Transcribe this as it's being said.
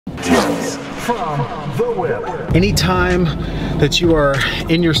from the whip. Anytime that you are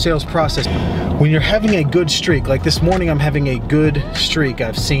in your sales process, when you're having a good streak, like this morning I'm having a good streak.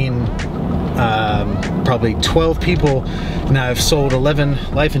 I've seen probably 12 people, and I've sold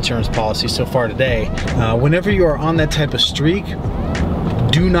 11 life insurance policies so far today. Whenever you are on that type of streak,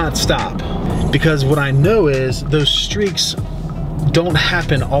 do not stop. Because what I know is those streaks don't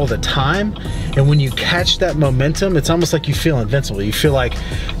happen all the time, and when you catch that momentum, it's almost like you feel invincible. You feel like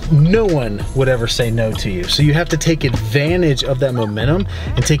no one would ever say no to you. So you have to take advantage of that momentum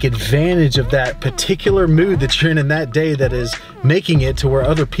and take advantage of that particular mood that you're in that day that is making it to where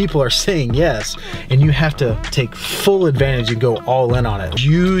other people are saying yes, and you have to take full advantage and go all in on it.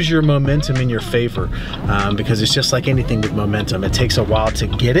 Use your momentum in your favor, because it's just like anything with momentum. It takes a while to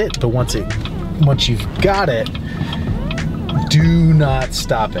get it, but once you've got it, do not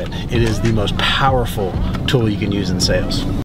stop it. It is the most powerful tool you can use in sales.